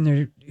like in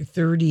their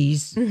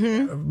 30s,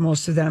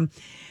 most of them,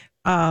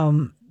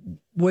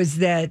 was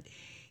that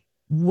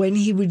when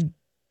he would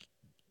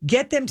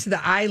get them to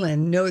the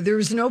island, there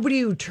was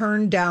nobody who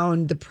turned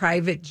down the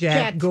private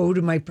jet, go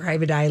to my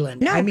private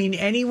island. No. I mean,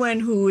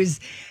 anyone who is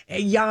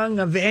young,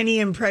 of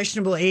any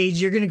impressionable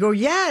age, you're going to go,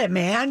 yeah,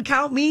 man,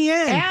 count me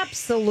in.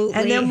 Absolutely.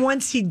 And then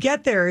once he'd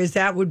get there,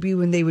 that would be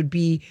when they would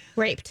be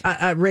raped.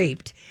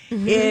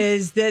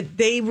 Is that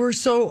they were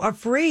so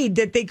afraid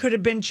that they could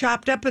have been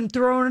chopped up and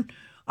thrown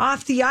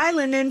off the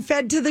island and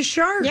fed to the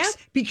sharks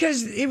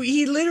because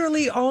he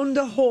literally owned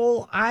the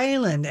whole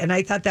island. And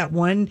I thought that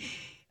one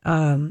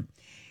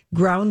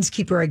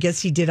groundskeeper, I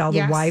guess he did all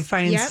the Wi-Fi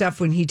and stuff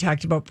when he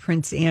talked about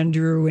Prince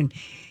Andrew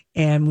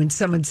and when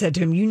someone said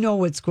to him,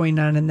 what's going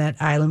on in that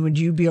island, would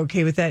you be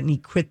okay with that? And he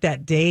quit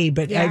that day.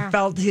 But I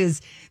felt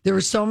there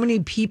were so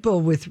many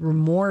people with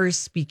remorse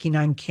speaking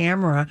on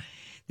camera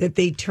that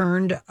they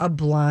turned a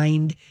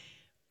blind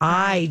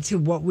eye to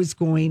what was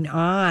going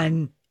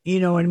on,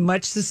 in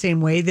much the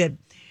same way that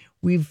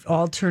we've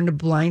all turned a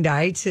blind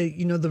eye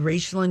to, the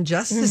racial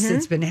injustice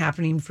that's been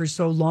happening for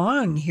so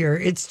long here.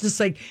 It's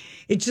just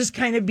it just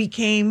kind of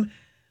became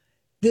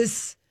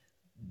this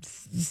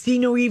see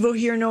no evil,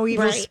 hear no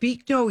evil,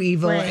 speak no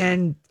evil.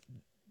 And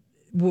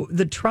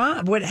the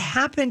trauma, what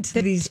happened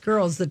to these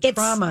girls, the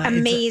trauma. It's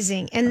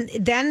amazing. And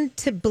then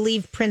to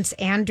believe Prince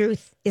Andrew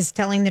is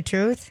telling the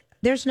truth.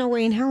 There's no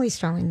way in hell he's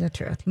telling the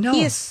truth. No.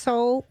 He is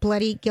so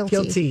bloody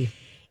guilty.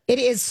 It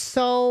is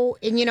so,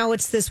 and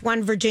it's this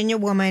one Virginia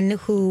woman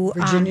who...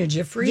 Virginia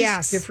Jeffries?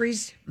 Yes.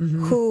 Jeffries?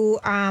 Who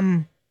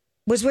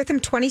was with him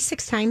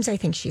 26 times, I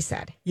think she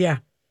said. Yeah.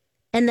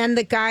 And then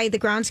the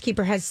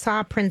groundskeeper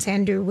saw Prince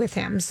Andrew with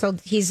him. So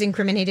he's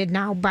incriminated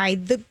now by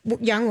the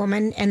young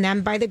woman and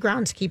then by the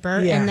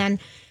groundskeeper. Yeah. And then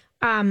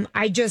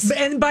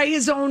And by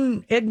his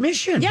own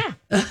admission. Yeah.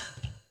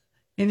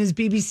 In his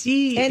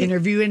BBC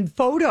interview and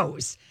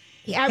photos.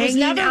 I was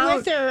never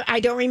with her.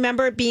 I don't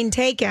remember it being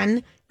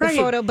taken, the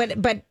photo,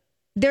 but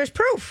there's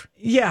proof.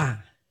 Yeah.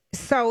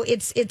 So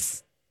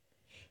it's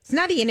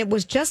nutty. And it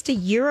was just a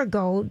year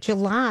ago,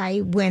 July,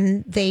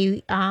 when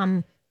they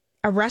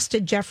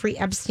arrested Jeffrey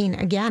Epstein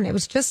again. It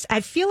was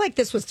I feel like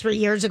this was 3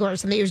 years ago or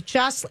something. It was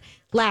just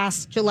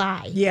last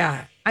July.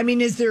 Yeah. I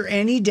mean, is there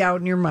any doubt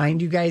in your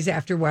mind, you guys,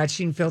 after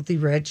watching Filthy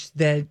Rich,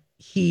 that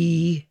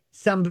he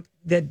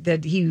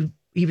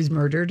was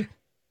murdered?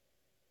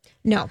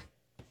 No.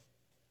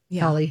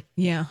 Yeah. Holly?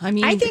 Yeah.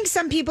 I think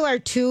some people are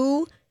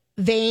too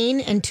vain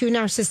and too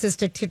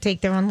narcissistic to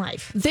take their own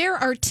life. There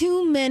are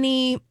too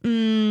many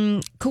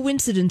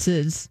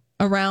coincidences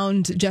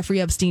around Jeffrey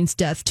Epstein's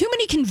death. Too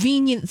many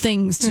convenient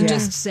things to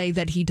just say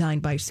that he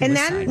died by suicide. And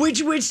then,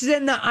 which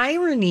then the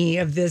irony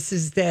of this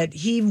is that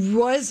he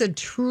was a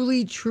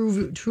truly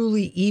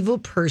evil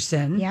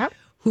person. Yep.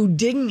 Who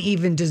didn't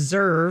even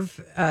deserve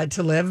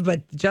to live,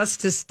 but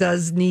justice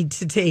does need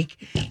to take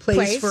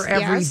place for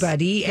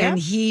everybody. Yes. And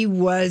he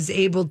was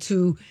able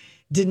to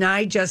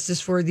deny justice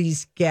for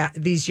these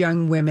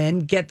young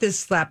women, get this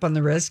slap on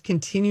the wrist,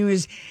 continue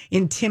his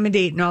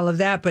intimidate and all of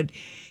that. But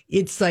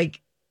it's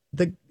like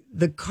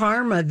the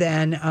karma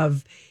then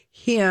of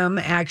him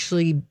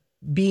actually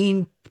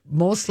being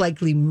most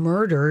likely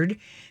murdered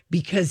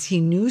because he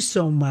knew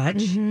so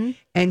much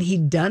and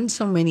he'd done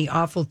so many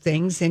awful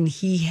things and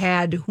he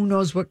had who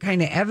knows what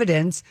kind of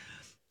evidence.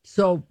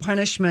 So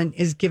punishment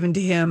is given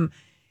to him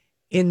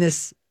in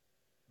this,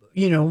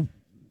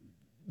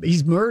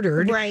 he's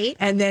murdered. Right.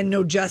 And then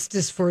no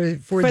justice for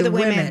the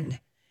women.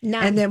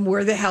 None. And then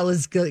where the hell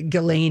is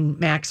Ghislaine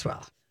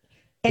Maxwell?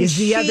 And is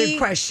the she- other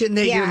question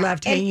that you're yeah,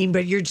 left and- hanging,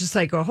 but you're just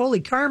like, oh, holy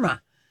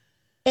karma.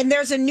 And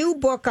there's a new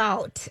book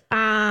out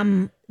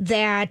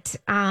that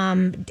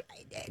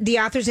the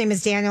author's name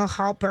is Daniel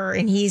Halper,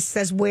 and he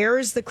says, "Where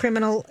is the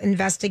criminal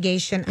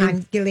investigation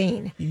on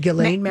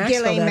Ghislaine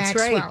Maxwell, that's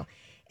right.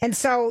 And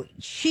so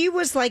she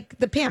was like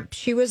the pimp.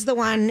 She was the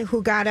one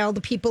who got all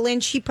the people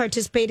in. She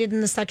participated in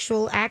the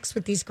sexual acts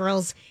with these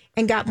girls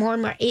and got more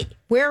and more.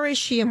 Where is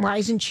she and why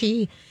isn't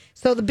she?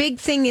 So the big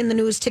thing in the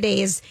news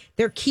today is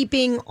they're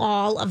keeping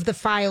all of the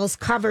files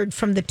covered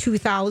from the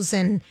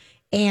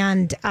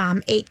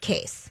 2008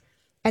 case.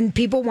 And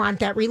people want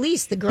that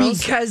released. The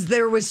girls, because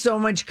there was so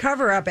much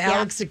cover up,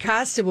 Alex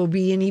Acosta will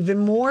be in even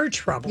more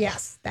trouble.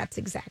 Yes, that's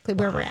exactly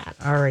where we're at.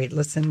 All right,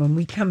 listen, when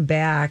we come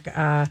back,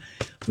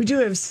 we do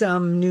have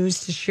some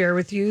news to share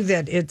with you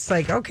that it's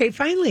like, okay,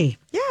 finally.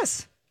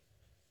 Yes.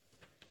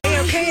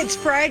 Okay, it's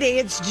Friday.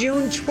 It's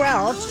June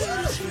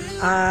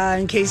 12th.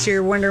 In case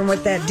you're wondering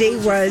what that day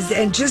was.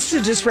 And just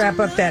to wrap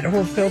up that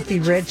whole Filthy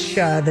Rich,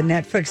 the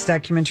Netflix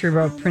documentary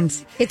about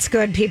It's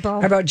good,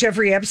 people. about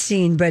Jeffrey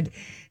Epstein, but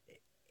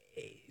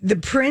the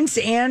Prince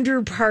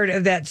Andrew part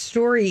of that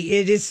story,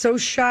 it is so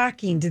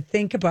shocking to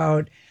think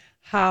about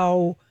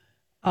how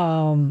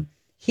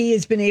he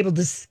has been able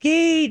to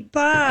skate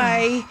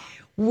by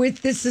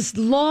with this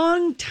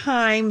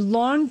long-term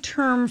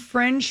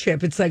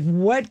friendship. It's like,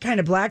 what kind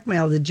of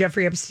blackmail did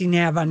Jeffrey Epstein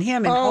have on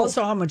him? And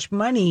also how much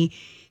money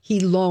he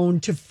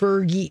loaned to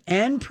Fergie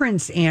and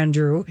Prince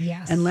Andrew.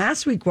 Yes. And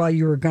last week while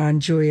you were gone,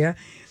 Julia,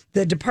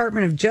 the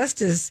Department of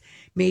Justice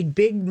made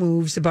big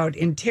moves about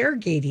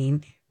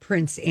interrogating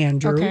Prince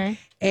Andrew. Okay.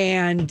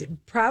 And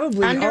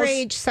probably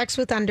Underage, sex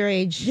with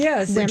underage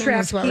yes, the women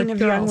as well, trafficking of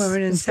girls. young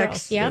women and It's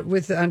sex girls, yep.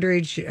 with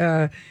underage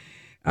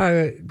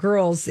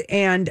girls.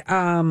 And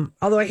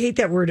although I hate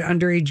that word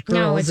underage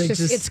girls. No,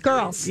 it's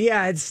girls.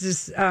 Yeah, it's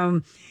just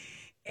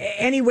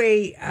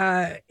anyway.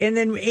 And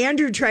then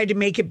Andrew tried to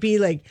make it be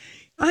like,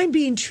 I'm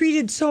being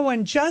treated so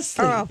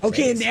unjustly. Oh,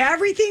 okay, please. and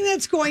everything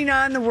that's going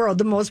on in the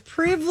world,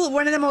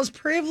 one of the most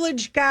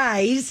privileged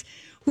guys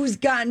who's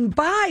gotten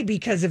by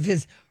because of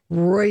his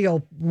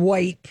royal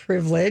white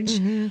privilege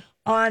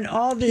on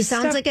all this He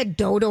sounds stuff. like a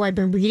dodo. I've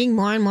been reading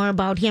more and more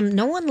about him.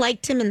 No one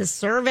liked him in the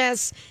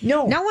service.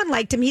 No one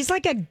liked him. He's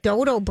like a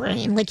dodo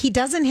brain. Like he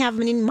doesn't have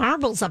any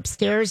marbles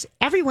upstairs.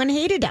 Everyone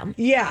hated him.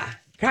 Yeah,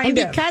 kind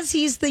of. And because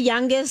he's the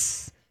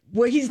youngest.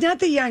 Well, he's not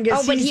the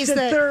youngest. Oh, but he's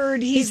the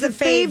third. He's the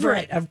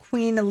favorite of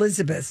Queen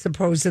Elizabeth,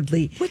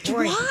 supposedly. Why?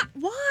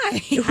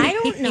 I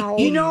don't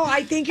know.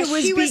 I think it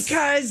was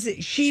because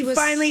she was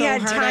finally so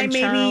had hard time on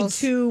maybe Charles.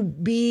 to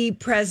be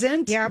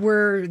present. Yep.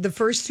 Where the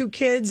first two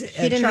kids,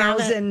 didn't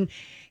Charles have it.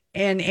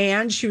 and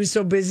Anne, she was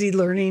so busy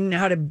learning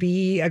how to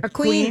be a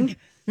queen.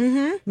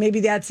 Mm-hmm.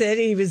 Maybe that's it.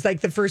 He was like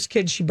the first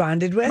kid she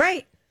bonded with.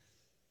 Right.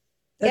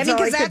 That's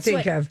all I could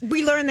think of.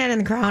 We learned that in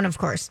The Crown, of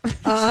course.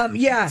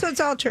 Yeah. So it's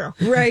all true.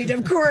 Right,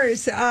 of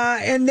course.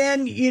 And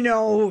then, the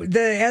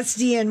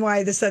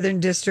SDNY, the Southern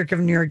District of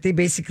New York, they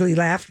basically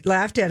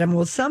laughed at him.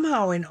 Well,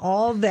 somehow in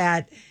all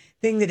that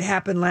thing that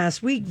happened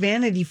last week,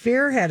 Vanity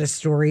Fair had a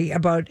story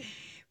about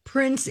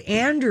Prince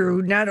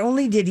Andrew. Not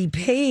only did he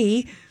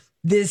pay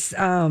this, she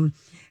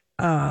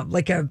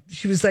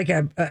was like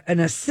an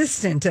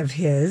assistant of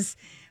his,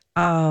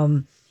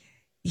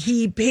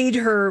 he paid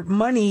her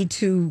money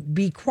to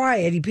be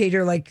quiet. He paid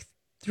her like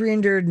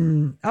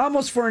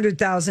almost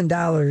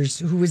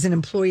 $400,000, who was an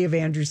employee of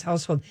Andrew's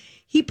household.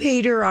 He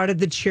paid her out of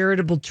the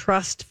Charitable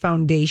Trust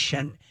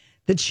Foundation,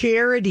 the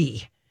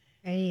charity.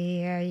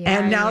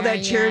 And now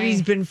that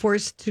charity's been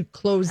forced to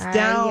close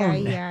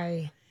down.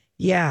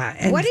 Yeah.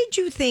 And what did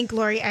you think,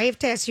 Lori? I have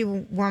to ask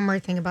you one more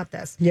thing about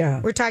this.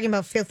 Yeah. We're talking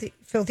about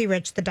Filthy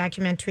Rich, the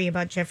documentary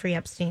about Jeffrey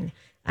Epstein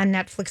on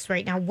Netflix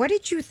right now. What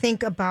did you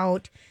think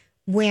about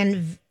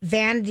when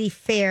Vanity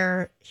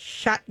Fair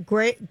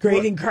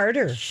Graydon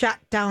Carter shut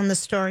down the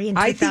story in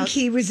 2000? I think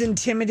he was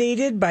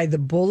intimidated by the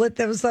bullet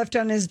that was left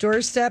on his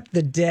doorstep.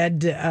 The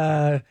dead,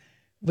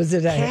 was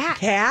it a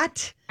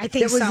cat? I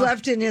think that was so.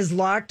 left in his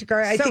locked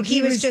car. I think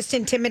he was just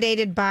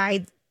intimidated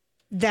by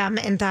them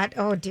and thought,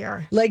 oh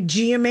dear. Like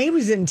GMA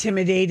was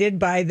intimidated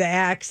by the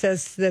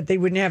access that they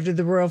wouldn't have to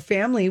the royal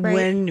family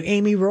when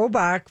Amy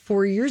Robach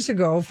 5 years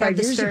ago,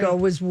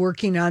 was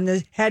working on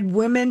this, had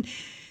women,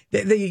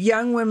 the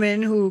young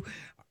women who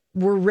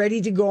were ready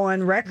to go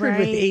on record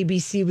with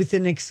ABC with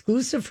an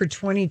exclusive for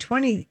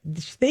 2020,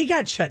 they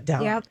got shut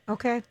down. Yep.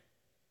 Okay.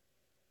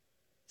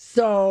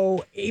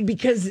 So,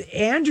 because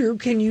Andrew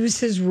can use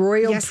his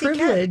royal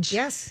privilege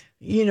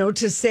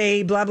to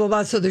say blah, blah,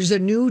 blah. So there's a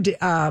new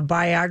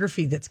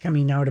biography that's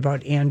coming out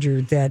about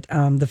Andrew that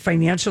the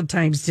Financial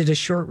Times did a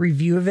short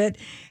review of it,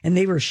 and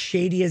they were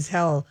shady as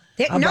hell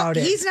about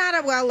it. He's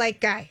not a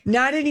well-liked guy.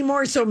 Not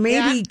anymore. So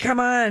maybe, come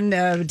on,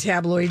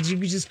 tabloids, you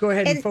could just go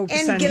ahead and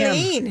focus on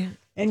him.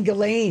 And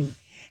Ghislaine.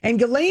 And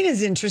Ghislaine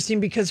is interesting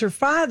because her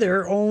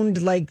father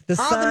owned like the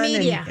Sun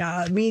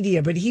and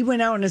media, but he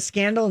went out in a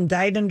scandal and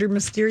died under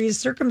mysterious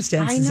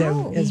circumstances. I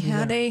know. He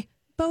had a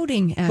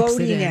boating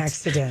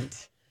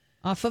accident.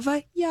 Off of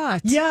a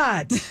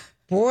yacht.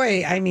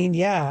 Boy, I mean,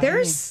 yeah.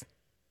 This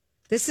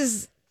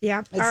is,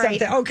 all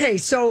right. Okay,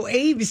 so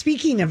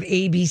speaking of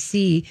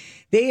ABC,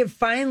 they have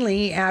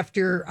finally,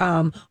 after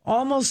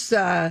almost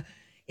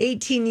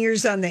 18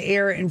 years on the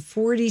air and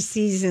 40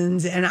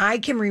 seasons, and I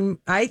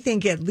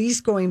think at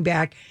least going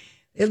back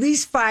at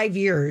least 5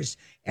 years,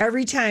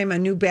 every time a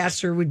new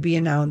Bachelor would be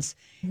announced,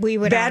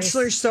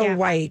 Bachelor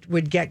White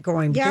would get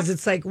going because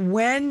it's like,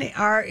 when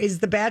is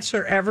the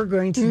Bachelor ever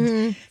going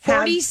to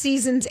 40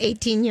 seasons,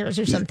 18 years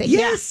or something?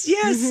 Yes.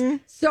 Mm-hmm.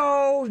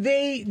 So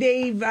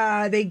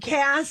they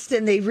cast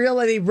and they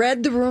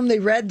read the room, they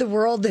read the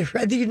world, they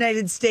read the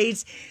United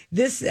States.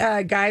 This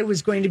guy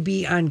was going to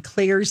be on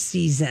Claire's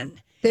season.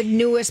 The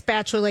newest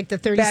Bachelor, like the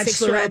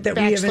 36-year-old that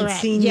we haven't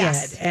seen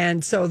yet.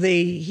 And so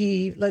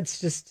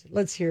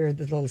let's hear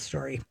the little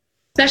story.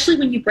 Especially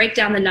when you break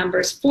down the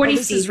numbers, 40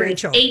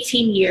 seasons,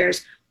 18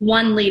 years,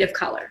 one lead of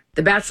color.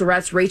 The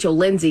Bachelorette's Rachel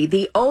Lindsay,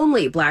 the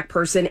only Black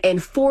person in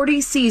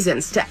 40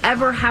 seasons to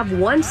ever have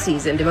one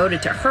season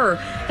devoted to her,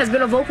 has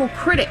been a vocal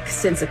critic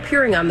since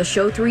appearing on the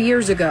show 3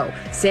 years ago,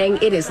 saying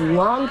it is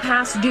long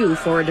past due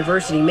for a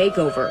diversity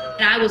makeover.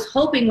 And I was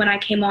hoping when I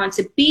came on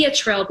to be a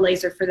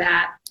trailblazer for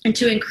that and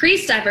to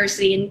increase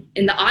diversity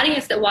in the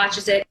audience that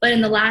watches it. But in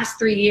the last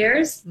 3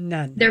 years,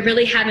 none. There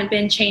really haven't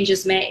been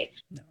changes made.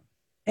 No.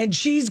 And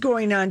she's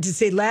going on to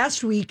say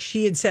last week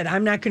she had said,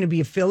 I'm not going to be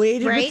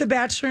affiliated with The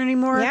Bachelor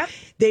anymore. Yep.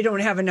 They don't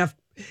have enough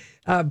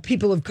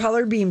people of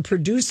color being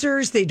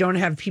producers. They don't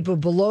have people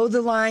below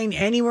the line,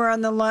 anywhere on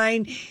the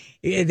line.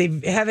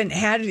 They haven't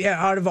had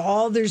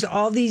there's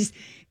all these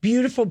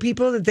beautiful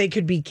people that they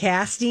could be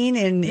casting.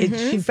 And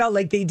she felt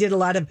like they did a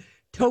lot of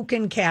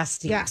token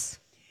casting. Yes.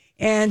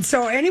 And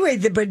so anyway,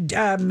 but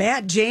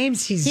Matt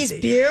James, he's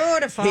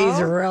beautiful. He's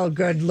a real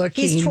good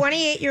looking. He's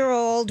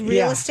 28-year-old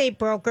real estate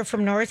broker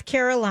from North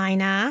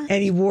Carolina.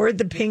 And he wore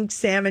the pink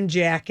salmon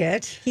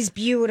jacket. He's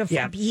beautiful.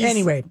 Yeah.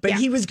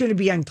 He was going to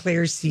be on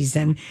Claire's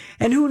season.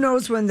 And who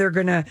knows when they're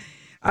going to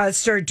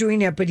start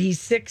doing it. But he's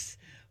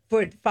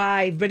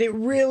 6'5". But it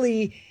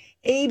really,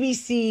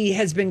 ABC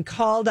has been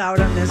called out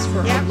on this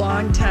for a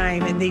long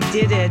time. And they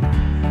did it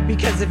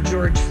because of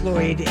George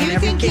Floyd and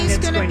everything that's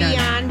going on. Do you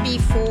think he's going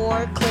to be on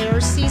before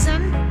Claire's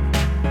season?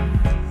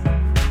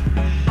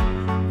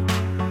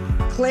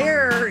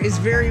 Claire is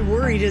very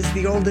worried as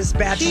the oldest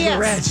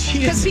Bachelorette.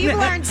 Because people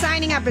aren't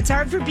signing up. It's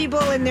hard for people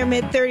in their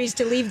mid-30s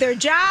to leave their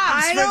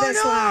jobs for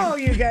this long.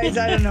 You guys,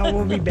 I don't know.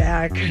 We'll be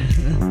back.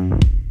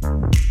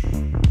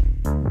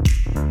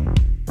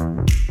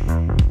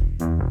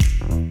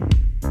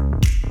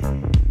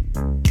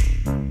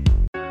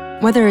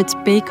 Whether it's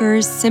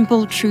Baker's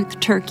Simple Truth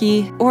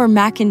Turkey or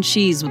mac and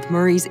cheese with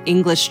Murray's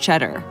English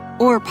Cheddar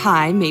or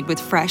pie made with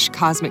fresh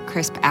Cosmic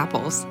Crisp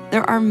apples,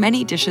 there are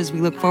many dishes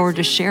we look forward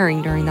to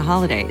sharing during the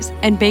holidays.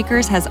 And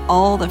Baker's has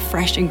all the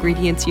fresh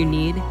ingredients you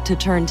need to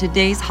turn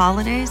today's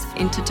holidays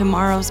into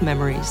tomorrow's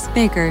memories.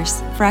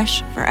 Baker's,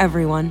 fresh for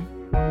everyone.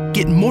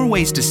 Get more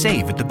ways to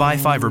save at the Buy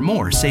 5 or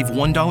More Save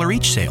 $1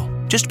 each sale.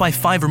 Just buy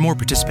 5 or more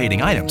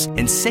participating items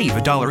and save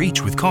 $1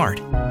 each with card.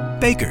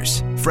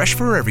 Baker's, fresh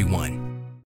for everyone.